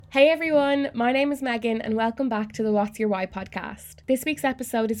Hey everyone, my name is Megan and welcome back to the What's Your Why podcast. This week's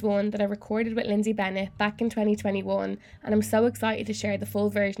episode is one that I recorded with Lynsey Bennett back in 2021 and I'm so excited to share the full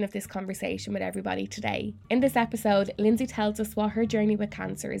version of this conversation with everybody today. In this episode, Lynsey tells us what her journey with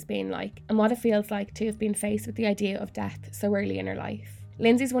cancer has been like and what it feels like to have been faced with the idea of death so early in her life.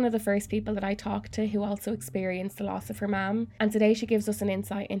 Lynsey's one of the first people that I talked to who also experienced the loss of her mum, and today she gives us an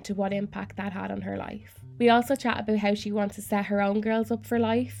insight into what impact that had on her life. We also chat about how she wants to set her own girls up for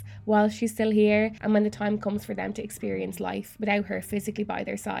life while she's still here and when the time comes for them to experience life without her physically by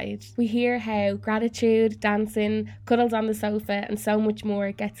their side. We hear how gratitude, dancing, cuddles on the sofa and so much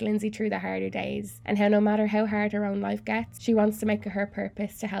more gets Lynsey through the harder days, and how no matter how hard her own life gets, she wants to make it her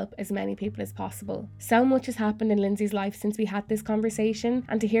purpose to help as many people as possible. So much has happened in Lynsey's life since we had this conversation,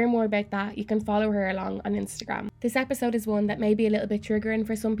 and to hear more about that, you can follow her along on Instagram. This episode is one that may be a little bit triggering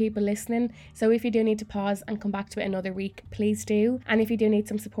for some people listening, so if you do need to pause and come back to it another week, please do. And if you do need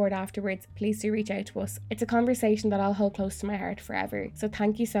some support afterwards, please do reach out to us. It's a conversation that I'll hold close to my heart forever. So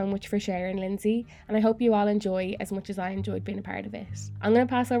thank you so much for sharing, Lynsey, and I hope you all enjoy as much as I enjoyed being a part of it. I'm going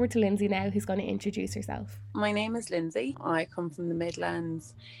to pass over to Lynsey now, who's going to introduce herself. My name is Lynsey. I come from the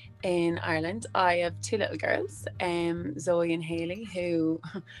Midlands in Ireland. I have two little girls, Zoe and Hayley, who,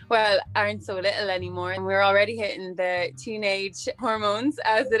 well, aren't so little anymore. And we're already hitting the teenage hormones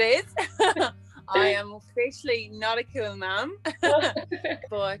as it is. I am officially not a cool mom,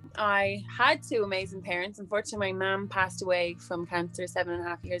 but I had two amazing parents. Unfortunately, my mum passed away from cancer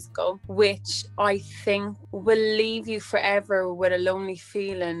 7.5 years ago, which I think will leave you forever with a lonely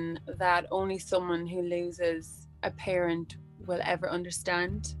feeling that only someone who loses a parent will ever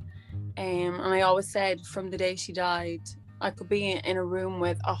understand. And I always said from the day she died, I could be in a room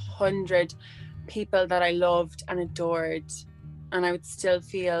with 100 people that I loved and adored, and I would still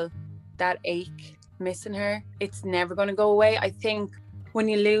feel that ache missing her. It's never going to go away. I think when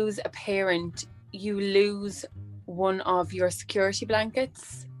you lose a parent, you lose one of your security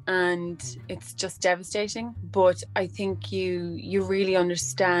blankets, and it's just devastating. But I think you really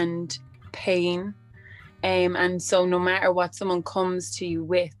understand pain, and so no matter what someone comes to you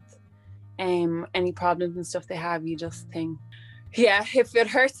with, any problems and stuff they have, you just think, yeah, if it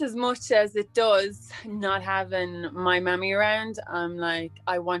hurts as much as it does not having my mammy around, I'm like,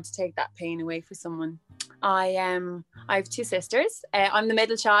 I want to take that pain away for someone. I have two sisters. I'm the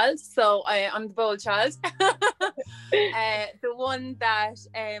middle child, so I'm the bold child. The one that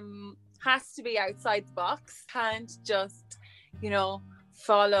has to be outside the box, can't just,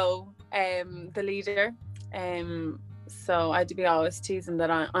 follow the leader. So I'd be always teasing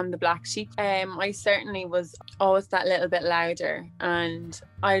that I'm the black sheep. I certainly was always that little bit louder, and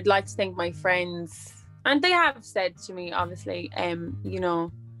I'd like to think my friends, and they have said to me, obviously, that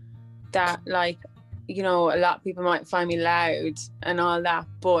a lot of people might find me loud and all that,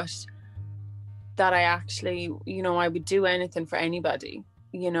 but that I actually, I would do anything for anybody,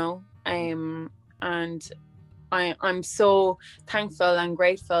 and I'm so thankful and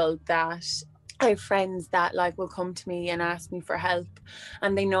grateful that I have friends that will come to me and ask me for help,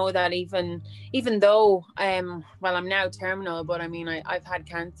 and they know that even though I'm now terminal, but I mean I've had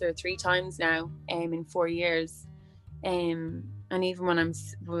cancer 3 times now in 4 years, and even when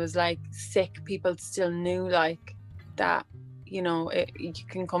was sick, people still knew that you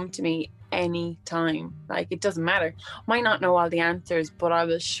can come to me anytime. It doesn't matter. Might not know all the answers, but I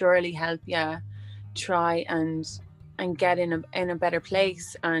will surely help you try and get in a better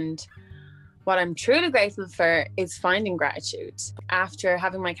place. And what I'm truly grateful for is finding gratitude. After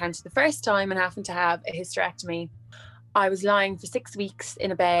having my cancer the first time and having to have a hysterectomy, I was lying for 6 weeks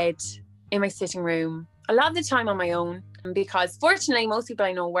in a bed in my sitting room, a lot of the time on my own, because fortunately most people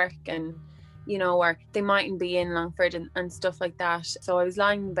I know work and, or they mightn't be in Longford and stuff like that. So I was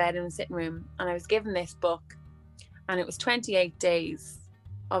lying in bed in a sitting room and I was given this book, and it was 28 days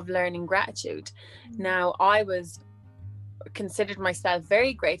of learning gratitude. Now, I considered myself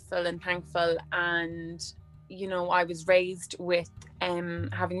very grateful and thankful, and I was raised with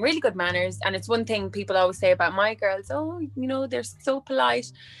having really good manners, and it's one thing people always say about my girls, they're so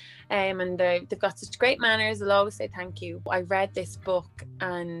polite, and they've got such great manners. They'll always say thank you. I read this book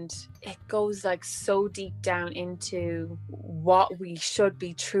and it goes so deep down into what we should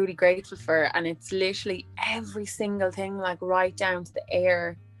be truly grateful for, and it's literally every single thing, right down to the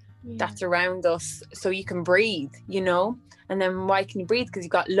air that's around us so you can breathe, and then why can you breathe? Because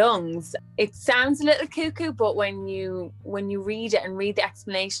you've got lungs. It sounds a little cuckoo, but when you read it and read the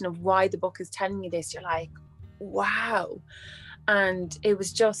explanation of why the book is telling you this, you're like, wow. And it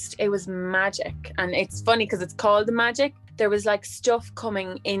was magic. And it's funny because it's called The Magic. There was stuff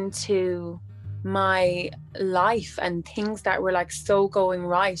coming into my life and things that were like so going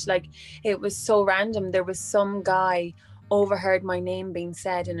right. Like, it was so random. There was some guy overheard my name being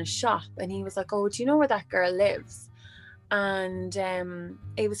said in a shop, and he was like, "Oh, do you know where that girl lives?" And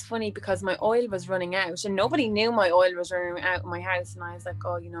it was funny because my oil was running out, and nobody knew my oil was running out in my house. And I was like,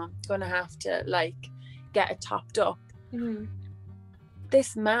 "Oh, you know, I'm gonna have to like get it topped up." Mm-hmm.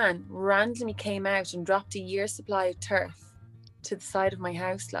 This man randomly came out and dropped a year's supply of turf to the side of my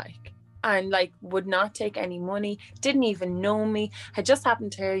house, like, and like would not take any money, didn't even know me, had just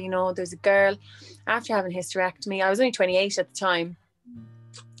happened to her, you know, there's a girl after having a hysterectomy. I was only 28 at the time,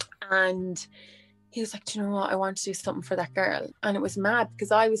 and he was like, "Do you know what? I want to do something for that girl." And it was mad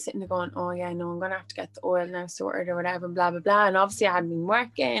because I was sitting there going, "Oh yeah, no, I'm gonna have to get the oil now sorted or whatever, and blah blah blah." And obviously I hadn't been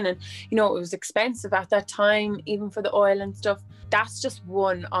working, and you know, it was expensive at that time, even for the oil and stuff. That's just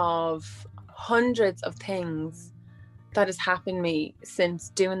one of hundreds of things that has happened to me since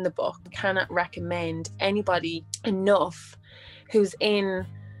doing the book. I cannot recommend anybody enough who's in,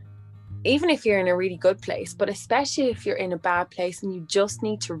 even if you're in a really good place, but especially if you're in a bad place and you just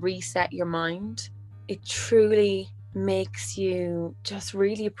need to reset your mind. It truly makes you just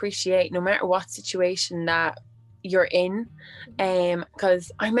really appreciate no matter what situation that you're in.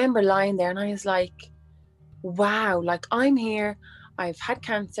 Because I remember lying there and I was like, wow, like, I'm here, I've had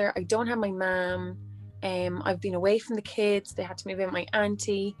cancer, I don't have my mum, I've been away from the kids, they had to move in with my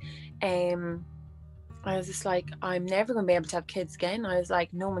auntie. I was just like, I'm never going to be able to have kids again. I was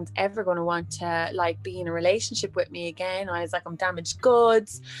like, no one's ever going to want to like be in a relationship with me again. I was like, I'm damaged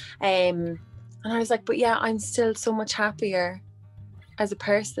goods. And I was like, but yeah, I'm still so much happier as a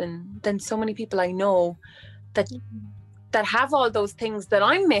person than so many people I know that have all those things that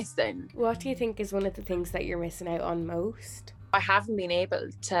I'm missing. What do you think is one of the things that you're missing out on most? I haven't been able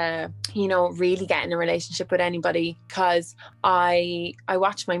to, you know, really get in a relationship with anybody because I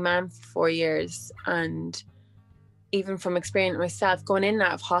watched my mum for 4 years, and even from experience myself going in and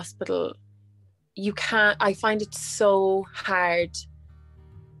out of hospital, I find it so hard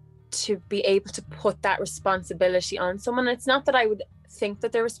to be able to put that responsibility on someone. It's not that I would think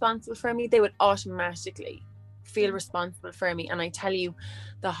that they're responsible for me, they would automatically feel responsible for me. And I tell you,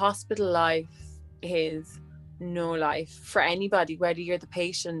 the hospital life is no life for anybody, whether you're the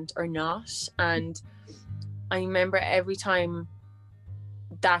patient or not. And I remember every time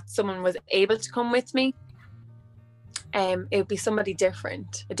that someone was able to come with me, it would be somebody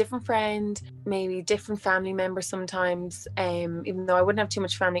different, a different friend, maybe a different family member sometimes, even though I wouldn't have too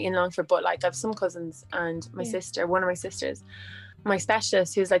much family in Longford, but like I have some cousins, and my sister, one of my sisters, my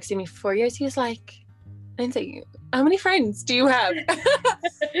specialist, who's like seen me for 4 years, he was like, "Lynsey, how many friends do you have?"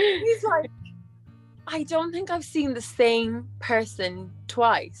 He's like, "I don't think I've seen the same person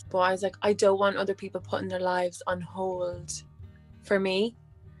twice." But I was like, I don't want other people putting their lives on hold for me,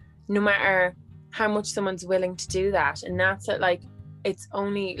 no matter how much someone's willing to do that. And that's it. Like, it's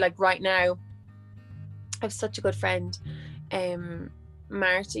only like right now, I have such a good friend,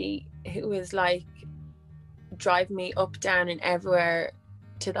 Marty, who is like driving me up, down and everywhere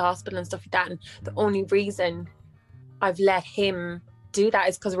to the hospital and stuff like that. And the only reason I've let him do that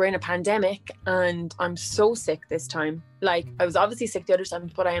is because we're in a pandemic and I'm so sick this time. Like, I was obviously sick the other time,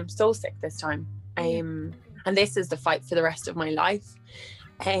 but I am so sick this time. And this is the fight for the rest of my life.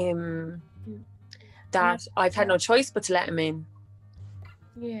 That I've had no choice but to let him in.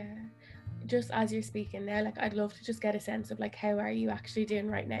 Yeah. Just as you're speaking there, like, I'd love to just get a sense of like, how are you actually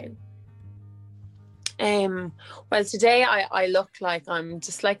doing right now? Well, today I look like I'm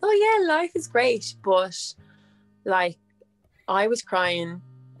just like, oh yeah, life is great. But like, I was crying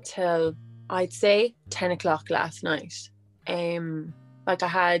till I'd say 10 o'clock last night. Like, I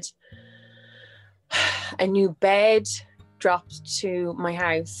had a new bed dropped to my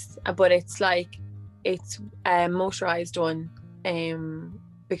house, but it's like, it's a motorized one,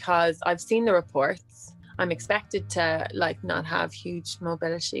 because I've seen the reports. I'm expected to like not have huge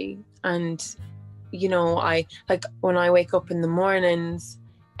mobility, and you know, I like when I wake up in the mornings,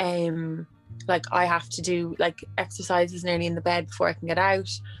 like I have to do like exercises nearly in the bed before I can get out,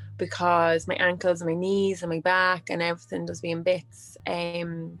 because my ankles and my knees and my back and everything does be in bits.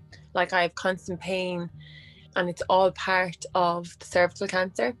 Like, I have constant pain, and it's all part of the cervical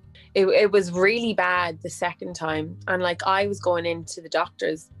cancer. It was really bad the second time, and like I was going into the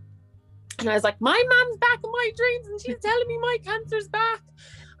doctors and I was like, my mom's back in my dreams and she's telling me my cancer's back,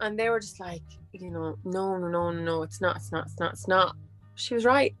 and they were just like, you know, no, it's not. She was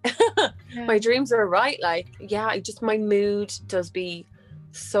right. Yeah. My dreams are right. Like, yeah, my mood does be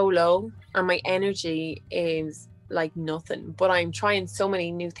so low and my energy is like nothing, but I'm trying so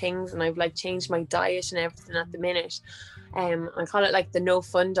many new things, and I've like changed my diet and everything at the minute. I call it like the no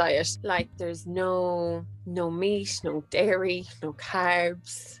fun diet. Like there's no meat, no dairy, no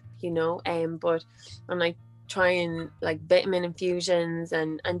carbs, but I'm like trying like vitamin infusions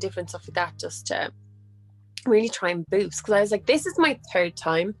and different stuff like that, just to really try and boost, because I was like, this is my third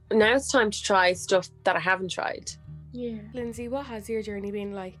time. Now it's time to try stuff that I haven't tried. Yeah. Lynsey, what has your journey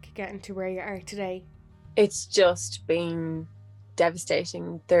been like getting to where you are today? It's just been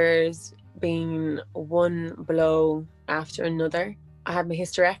devastating. There's been one blow after another. I had my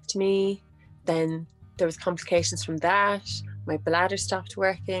hysterectomy, then there was complications from that. My bladder stopped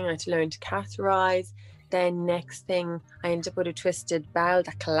working. I had to learn to catheterize. Then next thing, I ended up with a twisted bowel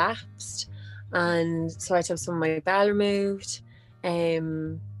that collapsed, and so I had to have some of my bowel removed.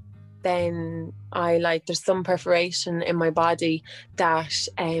 Then there's some perforation in my body that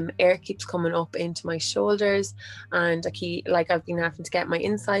air keeps coming up into my shoulders, and I've been having to get my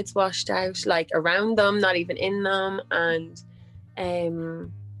insides washed out, like around them, not even in them. And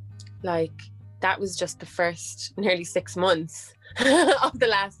that was just the first nearly 6 months of the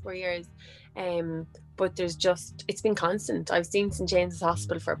last 4 years. But it's been constant. I've seen St. James's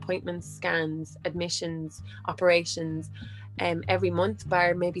Hospital for appointments, scans, admissions, operations, every month,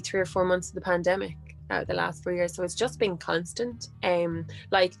 bar maybe 3 or 4 months of the pandemic out of the last 4 years. So it's just been constant.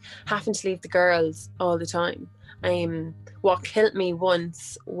 Like having to leave the girls all the time. What killed me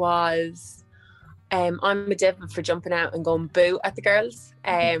once was I'm a devil for jumping out and going boo at the girls.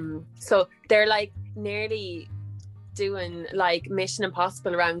 So they're like nearly doing like Mission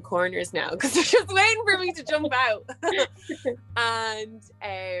Impossible around corners now, because they're just waiting for me to jump out. And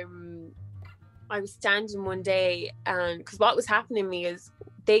I was standing one day, and because what was happening to me is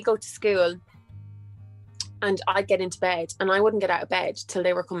they go to school and I'd get into bed and I wouldn't get out of bed till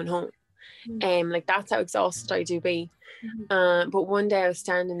they were coming home. Like that's how exhausted I do be. But one day I was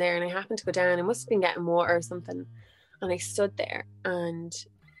standing there and I happened to go down. I must have been getting water or something, and I stood there and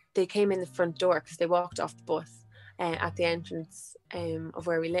they came in the front door because they walked off the bus at the entrance of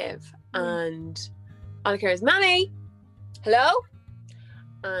where we live, and all I hear is, "Mammy, hello?"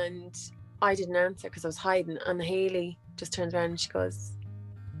 And I didn't answer because I was hiding, and Hayley just turns around and she goes,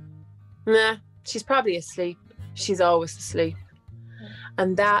 "Nah, she's probably asleep. She's always asleep."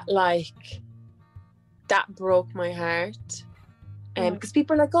 And that broke my heart. Because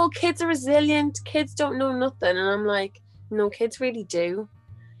people are like, "Oh, kids are resilient. Kids don't know nothing." And I'm like, no, kids really do.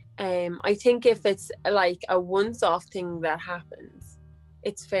 I think if it's like a once-off thing that happens,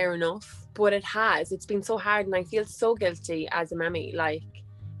 it's fair enough. But it's been so hard, and I feel so guilty as a mammy. Like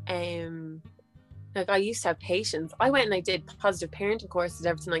I used to have patience. I went and I did positive parenting courses,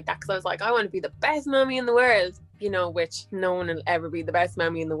 everything like that, because I was like, I want to be the best mommy in the world, which no one will ever be the best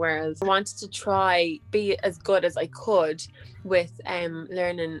mommy in the world. I wanted to try be as good as I could with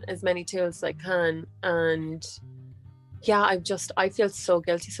learning as many tools as I can. And yeah, I feel so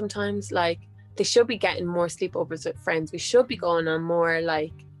guilty sometimes. Like they should be getting more sleepovers with friends. We should be going on more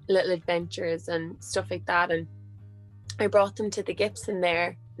like little adventures and stuff like that. And I brought them to the Gibson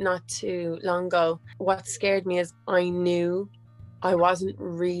there not too long ago. What scared me is I knew I wasn't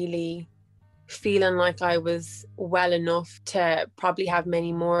really feeling like I was well enough to probably have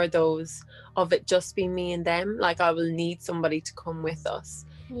many more of those, of it just being me and them. Like I will need somebody to come with us,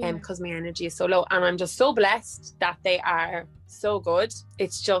 because my energy is so low. And I'm just so blessed that they are so good.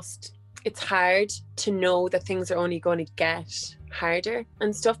 It's hard to know that things are only going to get harder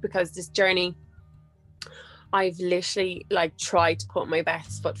and stuff, because this journey, I've literally like tried to put my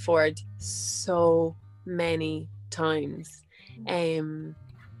best foot forward so many times. And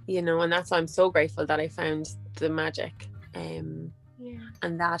that's why I'm so grateful that I found the magic. And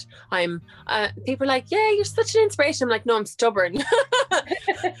that I'm people are like, "Yeah, you're such an inspiration." I'm like, no, I'm stubborn.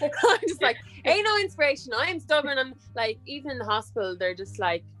 I'm just like, ain't no inspiration, I'm stubborn. I'm like, even in the hospital, they're just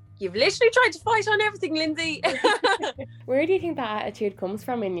like, "You've literally tried to fight on everything, Lynsey." Where do you think that attitude comes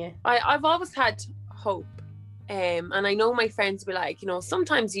from in you? I've always had hope. And I know my friends will be like,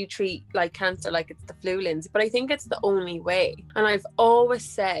 sometimes you treat like cancer like it's the flu, Lynsey, but I think it's the only way. And I've always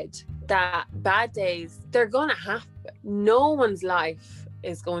said that bad days, they're gonna happen. No one's life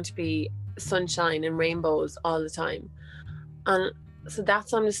is going to be sunshine and rainbows all the time. And so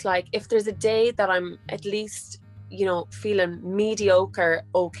I'm just like, if there's a day that I'm at least, feeling mediocre,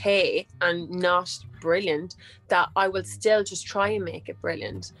 okay, and not brilliant, that I will still just try and make it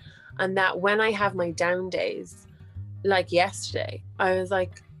brilliant. And that when I have my down days, like yesterday, I was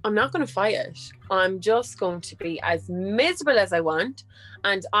like, I'm not going to fight it. I'm just going to be as miserable as I want.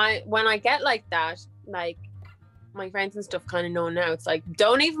 And when I get like that, like my friends and stuff kind of know now, it's like,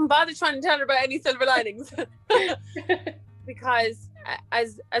 don't even bother trying to tell her about any silver linings. Because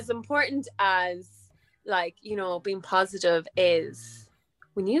as important as like, you know, being positive is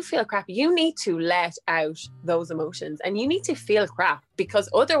when you feel crap, you need to let out those emotions and you need to feel crap, because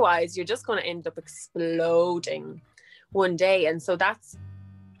otherwise you're just going to end up exploding one day. And so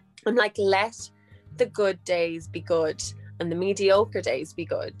I'm like, let the good days be good and the mediocre days be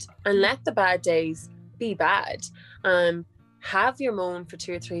good, and let the bad days be bad. Have your moan for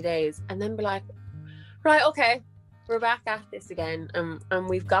 2 or 3 days and then be like, right, okay, we're back at this again, and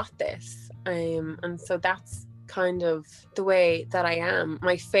we've got this. And so that's kind of the way that I am.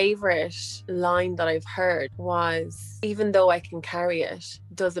 My favorite line that I've heard was, even though I can carry it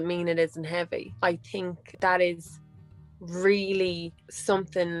doesn't mean it isn't heavy. I think that is really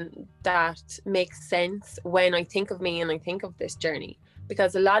something that makes sense when I think of me and I think of this journey,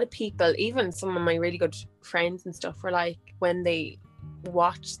 because a lot of people, even some of my really good friends and stuff, were like, when they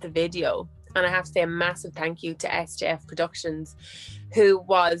watched the video, and I have to say a massive thank you to SJF Productions, who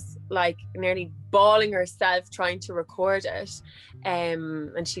was like nearly bawling herself trying to record it.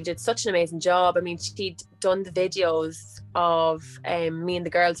 And she did such an amazing job. I mean, she'd done the videos of me and the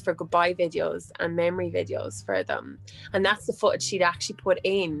girls for goodbye videos and memory videos for them. And that's the footage she'd actually put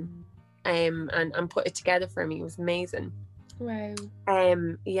in and put it together for me. It was amazing. Wow.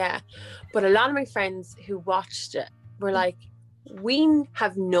 Yeah. But a lot of my friends who watched it were like, we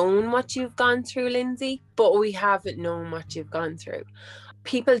have known what you've gone through, Lynsey, but we haven't known what you've gone through.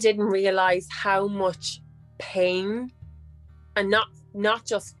 People didn't realize how much pain, and not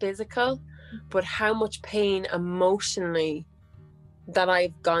just physical, but how much pain emotionally that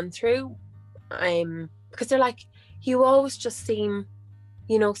I've gone through. Because they're like, you always just seem,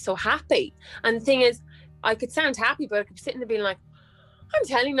 you know, so happy. And the thing is, I could sound happy, but I could be sitting there being like, I'm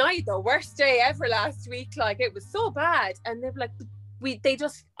telling you, I had the worst day ever last week. Like, it was so bad. And they're like,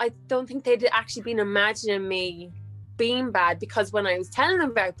 I don't think they'd actually been imagining me being bad, because when I was telling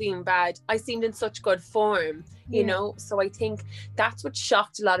them about being bad, I seemed in such good form, you know? So I think that's what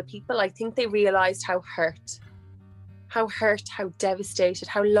shocked a lot of people. I think they realized how hurt, how devastated,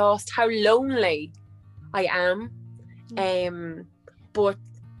 how lost, how lonely I am. But,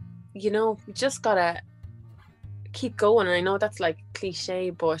 you know, you just gotta keep going. And I know that's like cliche,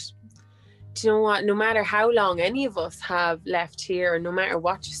 but do you know what, no matter how long any of us have left here, and no matter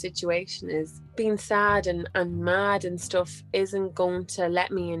what your situation is, being sad and mad and stuff isn't going to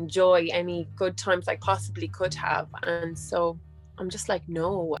let me enjoy any good times I possibly could have. And so I'm just like,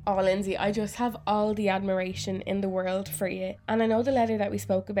 no. Oh, Lynsey, I just have all the admiration in the world for you. And I know the letter that we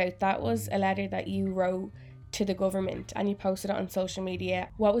spoke about, that was a letter that you wrote to the government and you posted it on social media.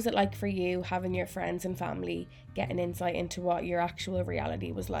 What was it like for you, having your friends and family get an insight into what your actual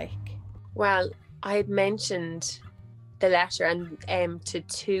reality was like? Well, I had mentioned the letter and to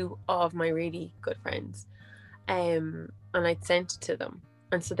 2 of my really good friends, and I'd sent it to them,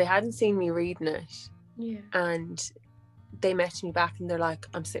 and so they hadn't seen me reading it. And they messaged me back and they're like,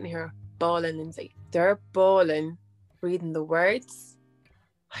 I'm sitting here bawling, Lynsey. They're bawling reading the words.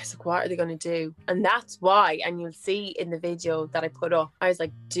 I was like, what are they going to do? And that's why, and you'll see in the video that I put up, I was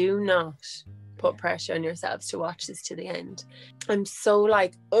like, do not put pressure on yourselves to watch this to the end. I'm so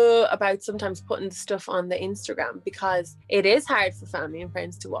like about sometimes putting the stuff on the Instagram, because it is hard for family and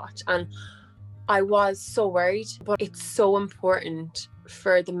friends to watch, and I was so worried. But it's so important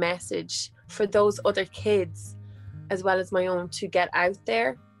for the message for those other kids as well as my own to get out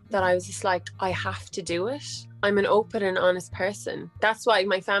there, that I was just like, I have to do it. I'm an open and honest person. That's why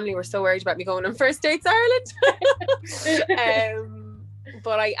my family were so worried about me going on first dates Ireland.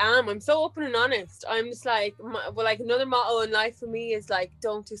 But I'm so open and honest. I'm just like, well, like another motto in life for me is like,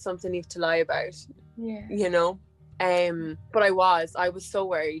 don't do something you have to lie about. You know? But I was so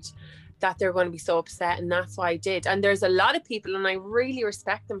worried that they're going to be so upset, and that's why I did. And there's a lot of people, and I really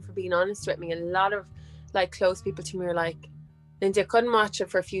respect them for being honest with me. A lot of like close people to me were like, Lynsey, I couldn't watch it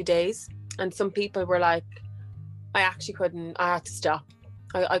for a few days. And some people were like, I actually couldn't, I had to stop.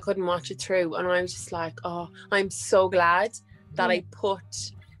 I couldn't watch it through. And I was just like, oh, I'm so glad that I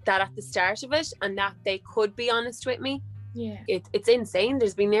put that at the start of it, and that they could be honest with me. It's insane.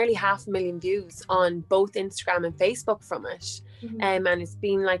 There's been nearly 500,000 views on both Instagram and Facebook from it. And it's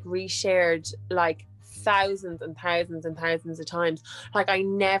been like reshared like thousands and thousands and thousands of times. Like, I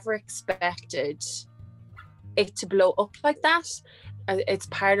never expected it to blow up like that. It's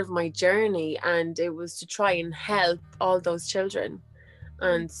part of my journey, and it was to try and help all those children.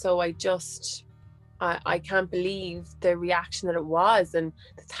 And so I can't believe the reaction that it was, and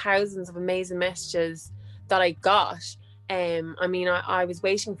the thousands of amazing messages that I got. I mean, I was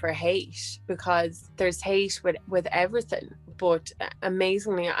waiting for hate, because there's hate with everything, but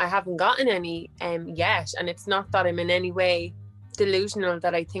amazingly I haven't gotten any yet. And it's not that I'm in any way delusional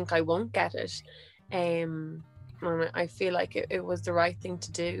that I think I won't get it. And I feel like it was the right thing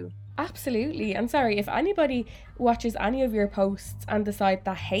to do. Absolutely. And sorry, if anybody watches any of your posts and decide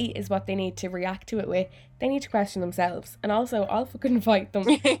that hate is what they need to react to it with, they need to question themselves. And also, I'll fucking fight them.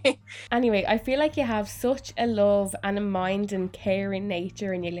 Anyway, I feel like you have such a love and a mind and caring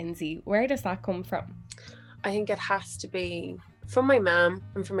nature in you, Lynsey. Where does that come from? I think it has to be from my mum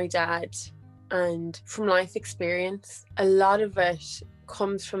and from my dad and from life experience. A lot of it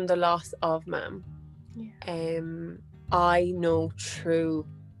comes from the loss of mum. Yeah. I know true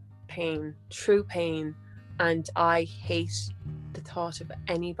pain, and I hate the thought of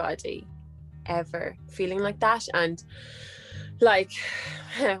anybody ever feeling like that. And like,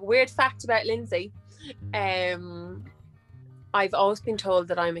 weird fact about Lynsey, I've always been told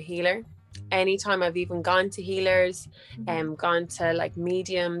that I'm a healer. Anytime I've even gone to healers, gone to like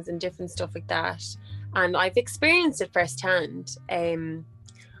mediums and different stuff like that, and I've experienced it firsthand,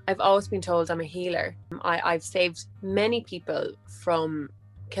 I've always been told I'm a healer. I've saved many people from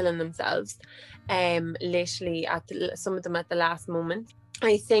killing themselves, literally some of them at the last moment.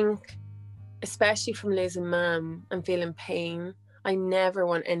 I think, especially from losing mum and feeling pain, I never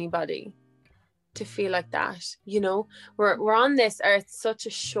want anybody to feel like that. You know, we're on this earth such a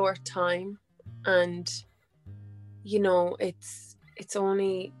short time, and you know, it's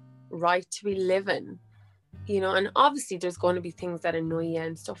only right to be living. You know, and obviously there's going to be things that annoy you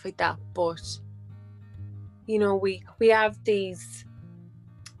and stuff like that, but you know, we have these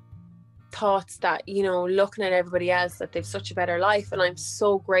thoughts that, you know, looking at everybody else, that they've such a better life, and I'm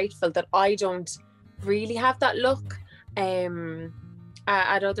so grateful that I don't really have that look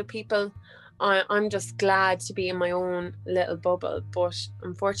at other people. I'm just glad to be in my own little bubble, but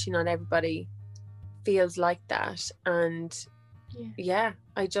unfortunately not everybody feels like that. And yeah,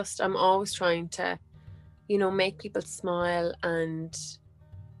 I'm always trying to, you know, make people smile and,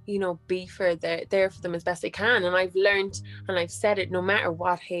 you know, be there for them as best I can. And I've learned, and I've said it, no matter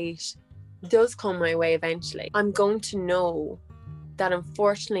what hate does come my way eventually, I'm going to know that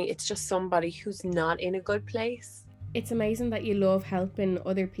unfortunately it's just somebody who's not in a good place. It's amazing that you love helping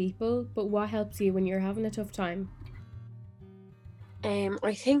other people, but what helps you when you're having a tough time?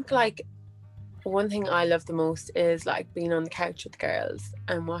 I think like one thing I love the most is like being on the couch with the girls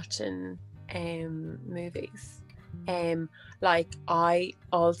and watching movies. Like I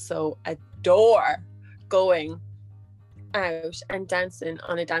also adore going out and dancing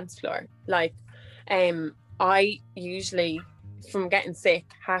on a dance floor. Like I usually, from getting sick,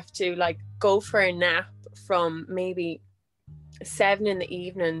 have to like go for a nap from maybe 7 in the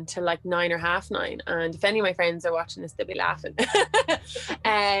evening to like 9 or half 9. And if any of my friends are watching this, they'll be laughing.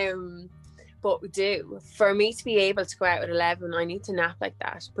 But we do. For me to be able to go out at 11, I need to nap like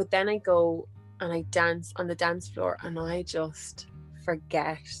that. But then I go and I dance on the dance floor and I just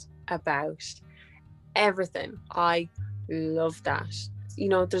forget about everything. I love that. You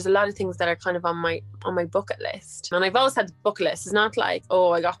know, there's a lot of things that are kind of on my bucket list, and I've always had the bucket list. It's not like,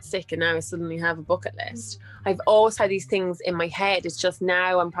 oh, I got sick and now I suddenly have a bucket list. I've always had these things in my head. It's just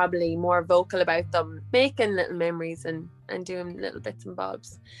now I'm probably more vocal about them, making little memories and doing little bits and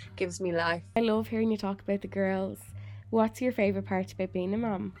bobs. Gives me life. I love hearing you talk about the girls. What's your favourite part about being a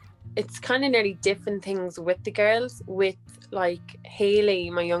mum? It's kind of nearly different things with the girls. With like Hayley,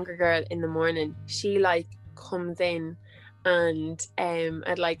 my younger girl, in the morning, she like comes in and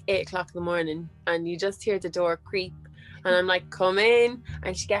at like 8 o'clock in the morning, and you just hear the door creak, and I'm like, come in,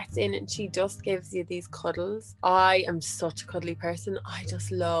 and she gets in and she just gives you these cuddles. I am such a cuddly person. I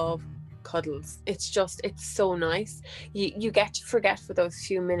just love cuddles. It's so nice. You get to forget for those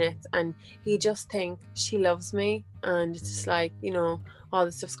few minutes, and you just think, she loves me, and it's just like, you know, all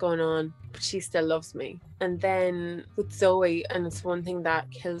this stuff's going on, but she still loves me. And then with Zoe, and it's one thing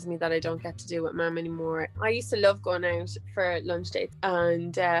that kills me that I don't get to do with mum anymore. I used to love going out for lunch dates,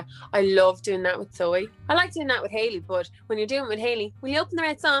 and I love doing that with Zoe. I like doing that with Hayley, but when you're doing it with Hayley, will you open the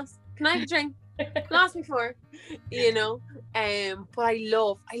red sauce? Can I have a drink? Last before, you know. But I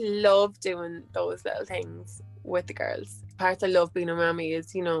love doing those little things with the girls. The part I love being a mommy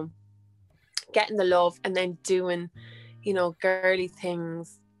is, you know, getting the love and then doing, you know, girly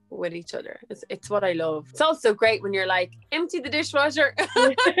things with each other. It's what I love. It's also great when you're like, empty the dishwasher,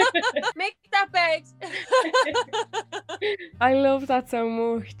 make that bed. I love that so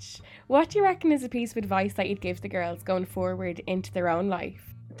much. What do you reckon is a piece of advice that you'd give the girls going forward into their own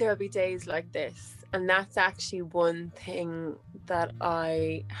life? There'll be days like this, and that's actually one thing that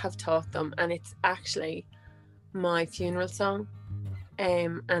I have taught them, and it's actually my funeral song.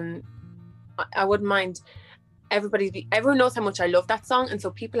 And I wouldn't mind everyone knows how much I love that song, and so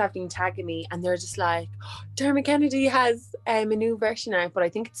people have been tagging me, and they're just like, oh, Dermot Kennedy has a new version out, but I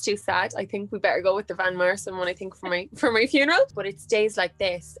think it's too sad. I think we better go with the Van Morrison one, I think, for my funeral. But it's days like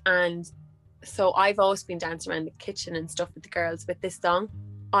this, and so I've always been dancing around the kitchen and stuff with the girls with this song.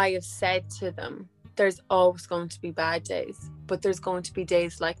 I have said to them, there's always going to be bad days, but there's going to be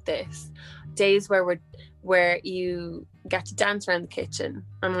days like this, days where you get to dance around the kitchen.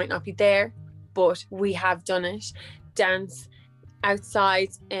 I might not be there, but we have done it. Dance outside,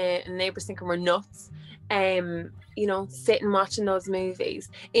 and neighbours thinking we're nuts. You know, sitting watching those movies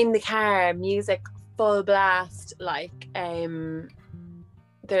in the car, music full blast. Like,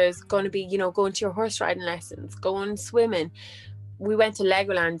 there's going to be, you know, going to your horse riding lessons, going swimming. We went to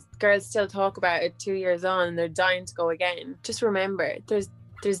Legoland. Girls still talk about it 2 years on, and they're dying to go again. Just remember,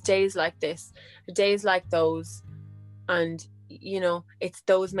 there's days like this, days like those, and you know, it's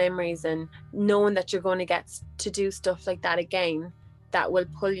those memories and knowing that you're going to get to do stuff like that again that will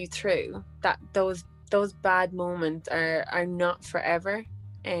pull you through. That those bad moments are not forever.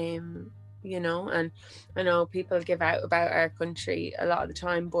 You know, and I know people give out about our country a lot of the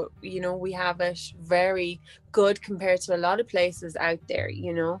time, but you know, we have it very good compared to a lot of places out there,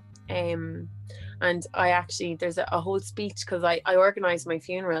 you know. And I actually, there's a whole speech, because I organised my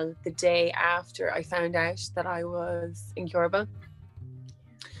funeral the day after I found out that I was incurable.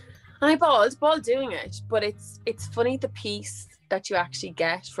 And I bawled doing it, but it's funny the peace that you actually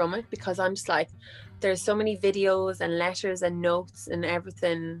get from it, because I'm just like, there's so many videos and letters and notes and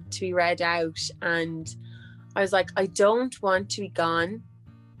everything to be read out. And I was like, I don't want to be gone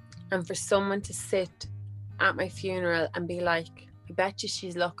and for someone to sit at my funeral and be like, I bet you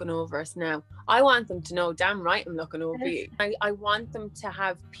she's looking over us now. I want them to know, damn right I'm looking over you. I want them to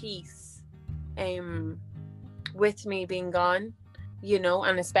have peace with me being gone, you know,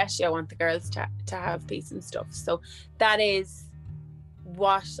 and especially I want the girls to have peace and stuff. So that is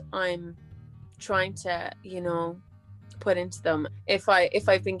what I'm trying to, you know, put into them. If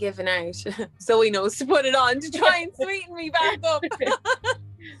I've been given out, Zoe knows to put it on to try and sweeten me back up.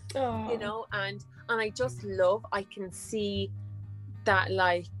 You know, and I just love, I can see that,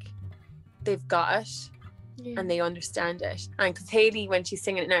 like, they've got it, and they understand it. And because Hayley, when she's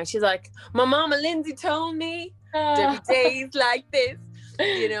singing it now, she's like, my mama Lynsey told me there'll be days like this,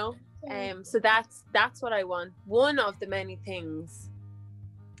 you know. So that's what I want. One of the many things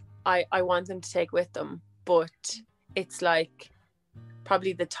I want them to take with them, but it's like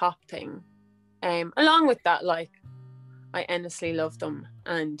probably the top thing. Along with that, like, I endlessly love them,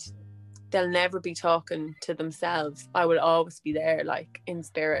 and they'll never be talking to themselves. I will always be there, like, in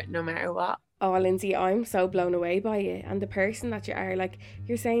spirit, no matter what. Oh, Lynsey, I'm so blown away by you and the person that you are. Like,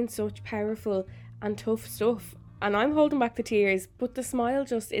 you're saying such powerful and tough stuff, and I'm holding back the tears, but the smile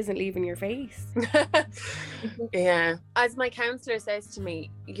just isn't leaving your face. Yeah. As my counsellor says to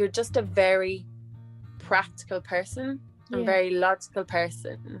me, you're just a very practical person, a very logical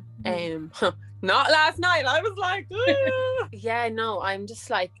person. Not last night. I was like, yeah, no, I'm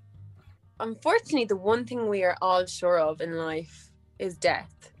just like, unfortunately, the one thing we are all sure of in life is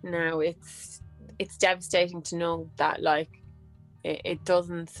death. Now, it's devastating to know that, like, it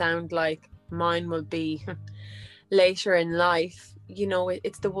doesn't sound like mine will be later in life. You know,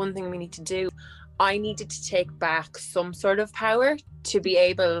 it's the one thing we need to do. I needed to take back some sort of power to be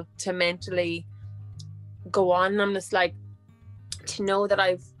able to mentally go on. I'm just like, to know that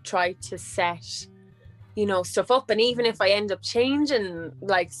I've tried to set, you know, stuff up, and even if I end up changing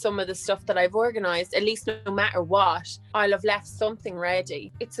like some of the stuff that I've organized, at least no matter what, I'll have left something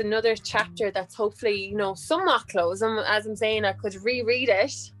ready. It's another chapter that's hopefully, you know, somewhat closed. As I'm saying, I could reread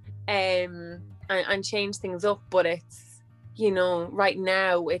it and change things up, but it's, you know, right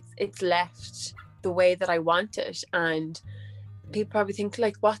now it's left the way that I want it. And people probably think,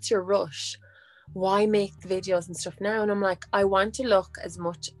 like, what's your rush? Why make the videos and stuff now? And I'm like, I want to look as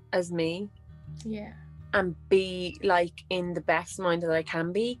much as me. Yeah. And be like in the best mind that I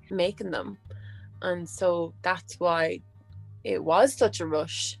can be making them. And so that's why it was such a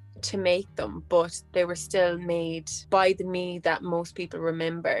rush to make them, but they were still made by the me that most people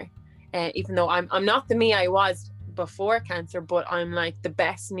remember. Even though I'm not the me I was before cancer, but I'm like the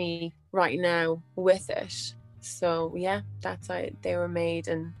best me right now with it. So yeah, that's how they were made.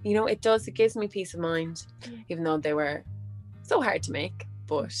 And you know, it gives me peace of mind, even though they were so hard to make,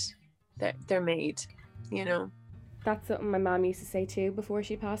 but they're made, you know. That's something my mum used to say too before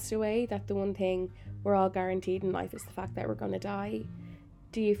she passed away, that the one thing we're all guaranteed in life is the fact that we're going to die.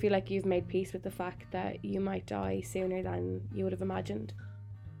 Do you feel like you've made peace with the fact that you might die sooner than you would have imagined?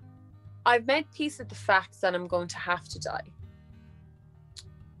 I've made peace with the fact that I'm going to have to die.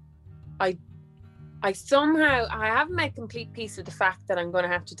 I haven't made complete peace with the fact that I'm going to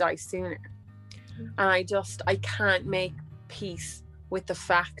have to die sooner. And I can't make peace with the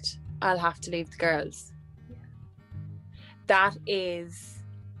fact I'll have to leave the girls. That is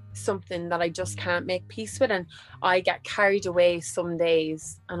something that I just can't make peace with. And I get carried away some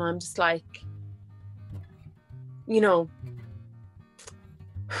days and I'm just like, you know,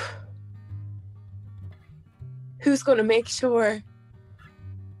 who's going to make sure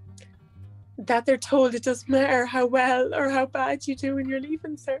that they're told it doesn't matter how well or how bad you do when you're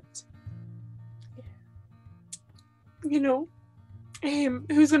leaving cert? You know,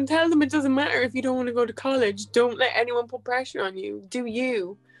 who's going to tell them it doesn't matter if you don't want to go to college? Don't let anyone put pressure on you. Do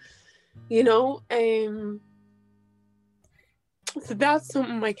you? You know, so that's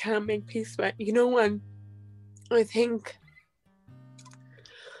something I can't make peace with, you know. And I think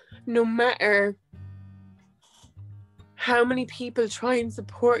no matter how many people try and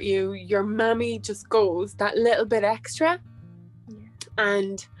support you, your mammy just goes that little bit extra.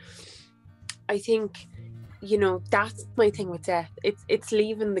 And I think, you know, that's my thing with death. It's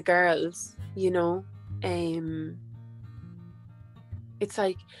leaving the girls, you know. It's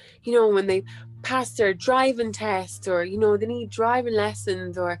like, you know, when they pass their driving test, or, you know, they need driving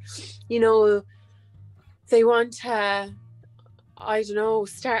lessons, or, you know, they want to, I don't know,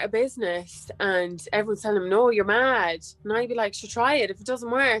 start a business, and everyone's telling them, no, you're mad. And I'd be like, should try it. If it doesn't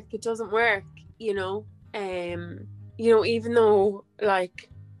work, it doesn't work, you know. You know, even though,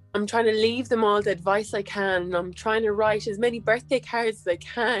 like, I'm trying to leave them all the advice I can, and I'm trying to write as many birthday cards as I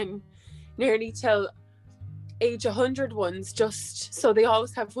can, nearly till age 100 ones, just so they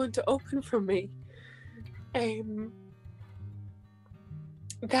always have one to open from me.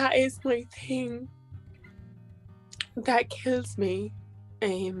 That is my thing that kills me.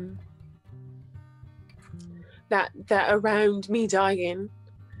 That around me dying.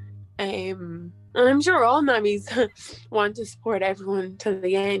 And I'm sure all mammies want to support everyone till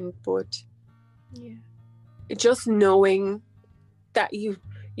the end, but just knowing that you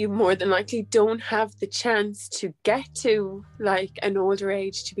more than likely don't have the chance to get to like an older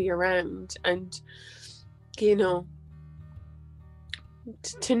age to be around, and you know,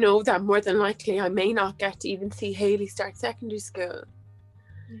 to know that more than likely I may not get to even see Hayley start secondary school,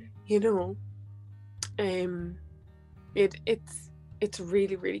 you know. It's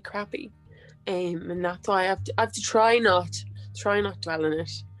really, really crappy, and that's why I have to try not dwell on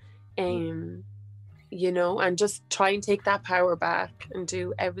it, you know, and just try and take that power back and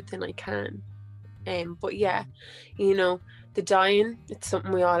do everything I can. But yeah, you know, the dying, it's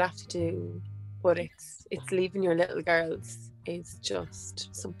something we all have to do, but it's leaving your little girls is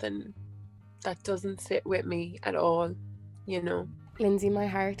just something that doesn't sit with me at all, you know. Lynsey, my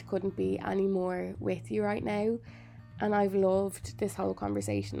heart couldn't be any more with you right now, and I've loved this whole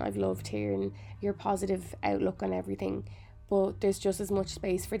conversation. I've loved hearing your positive outlook on everything, but there's just as much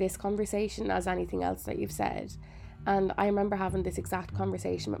space for this conversation as anything else that you've said. And I remember having this exact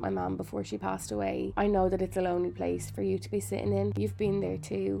conversation with my mum before she passed away. I know that it's a lonely place for you to be sitting in. You've been there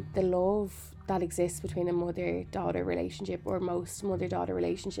too. The love that exists between a mother-daughter relationship, or most mother-daughter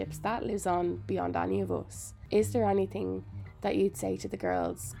relationships, that lives on beyond any of us. Is there anything that you'd say to the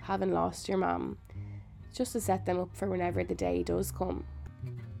girls, having lost your mum, just to set them up for whenever the day does come?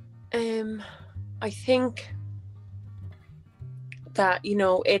 I think that, you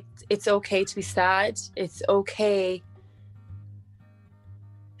know, it's okay to be sad. It's okay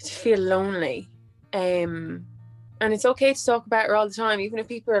to feel lonely. And it's okay to talk about her all the time, even if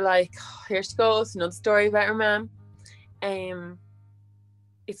people are like, oh, here she goes, another story about her mum.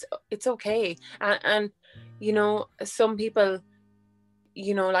 It's okay. And you know, some people,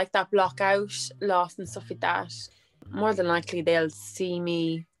 you know, like that block out loss and stuff like that, more than likely they'll see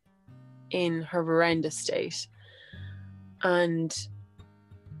me in her horrendous state. And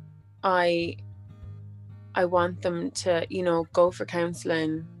I want them to, you know, go for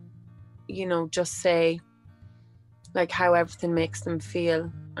counselling, you know, just say like how everything makes them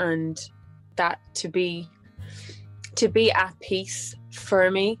feel, and that to be at peace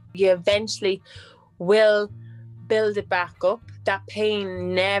for me. You eventually will build it back up. That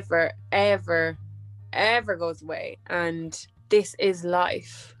pain never, ever, ever goes away, and this is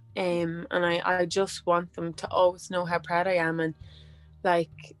life. And I just want them to always know how proud I am, and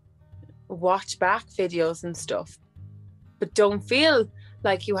like watch back videos and stuff, but don't feel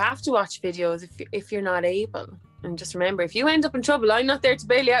like you have to watch videos if you're not able. And just remember, if you end up in trouble, I'm not there to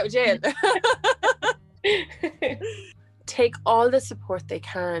bail you out of jail. Take all the support they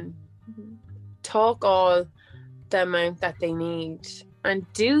can, talk all the amount that they need,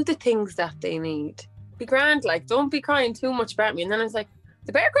 and do the things that they need. Be grand, like don't be crying too much about me. And then it's like,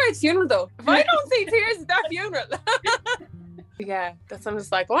 They better cry at the funeral though. If I don't see tears at that funeral. Yeah, that's, I'm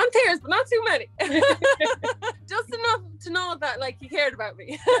just like, I want tears, but not too many. Just enough to know that like he cared about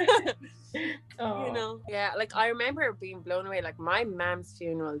me. You know? Yeah, like I remember being blown away. Like my mom's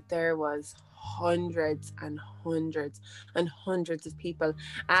funeral, there was hundreds and hundreds and hundreds of people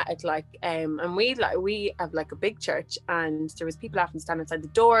at it, like and we have like a big church, and there was people having to stand outside the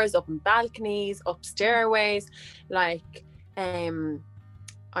doors, up in balconies, up stairways, like I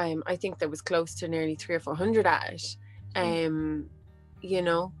think there was close to nearly 300 or 400 at it. You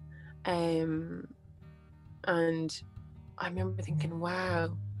know, and I remember thinking,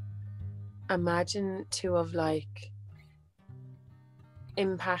 wow, imagine to have like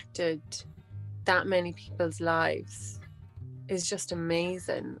impacted that many people's lives is just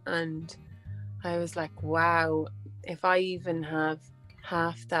amazing. And I was like, wow, if I even have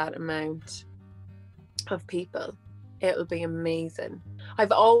half that amount of people, it'll be amazing.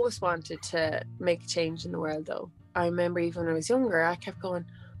 I've always wanted to make a change in the world though. I remember even when I was younger, I kept going,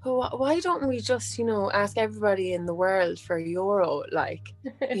 oh, why don't we just, you know, ask everybody in the world for €1, like,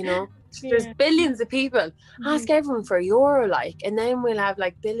 you know, there's billions of people, ask everyone for €1, like, and then we'll have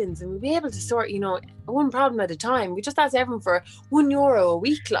like billions, and we'll be able to sort, you know, one problem at a time. We just ask everyone for €1 a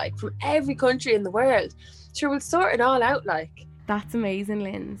week, like, from every country in the world. Sure, we'll sort it all out, like. That's amazing,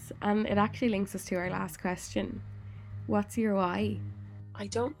 Lyns, and it actually links us to our last question. What's your why? I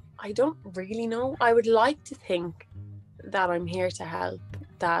don't really know. I would like to think that I'm here to help,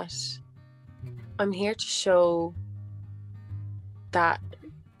 that I'm here to show that,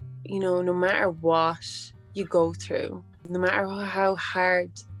 you know, no matter what you go through, no matter how hard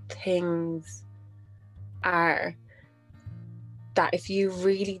things are, that if you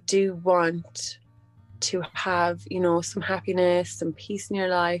really do want to have, you know, some happiness, some peace in your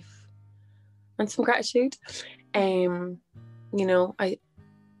life, and some gratitude, you know,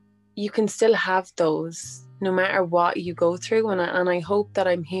 you can still have those no matter what you go through, and I hope that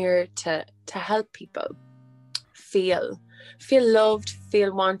I'm here to help people feel loved,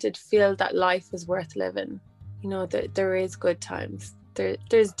 feel wanted, feel that life is worth living. You know, that there is good times.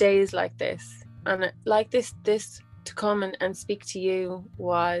 There's days like this, and like this to come and speak to you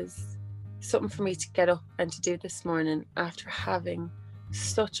was something for me to get up and to do this morning after having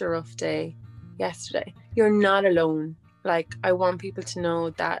such a rough day yesterday. You're not alone. Like, I want people to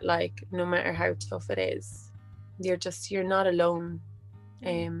know that, like, no matter how tough it is, you're not alone.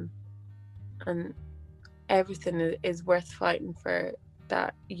 And everything is worth fighting for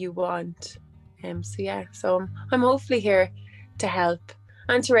that you want. So I'm hopefully here to help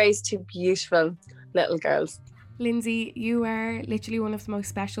and to raise two beautiful little girls. Lynsey, you are literally one of the most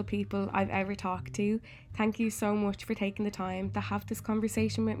special people I've ever talked to. Thank you so much for taking the time to have this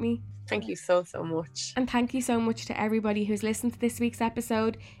conversation with me. Thank you so much. And thank you so much to everybody who's listened to this week's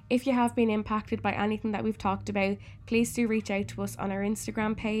episode. If you have been impacted by anything that we've talked about, please do reach out to us on our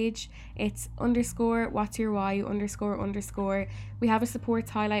Instagram page. It's _whatsyourwhy__. We have a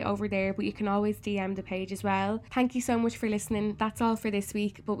supports highlight over there, but you can always DM the page as well. Thank you so much for listening. That's all for this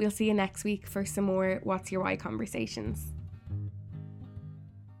week, but we'll see you next week for some more What's Your Why conversations.